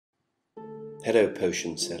Hello,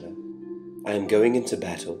 potion seller. I am going into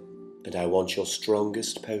battle, and I want your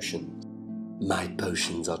strongest potions. My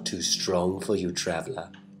potions are too strong for you,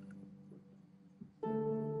 traveler.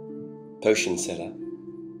 Potion seller,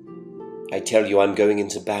 I tell you I'm going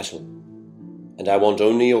into battle, and I want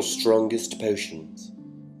only your strongest potions.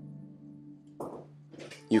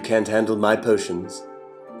 You can't handle my potions.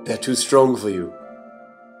 They're too strong for you.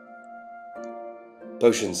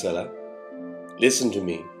 Potion seller, listen to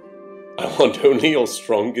me. I want only your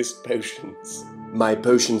strongest potions. My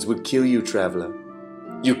potions would kill you, traveler.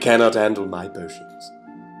 You cannot handle my potions.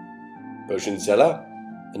 Potion seller,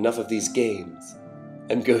 enough of these games.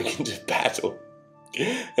 I'm going into battle,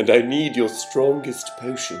 and I need your strongest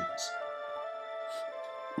potions.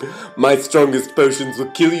 My strongest potions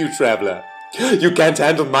will kill you, traveler. You can't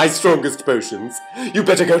handle my strongest potions. You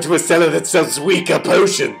better go to a seller that sells weaker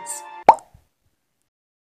potions.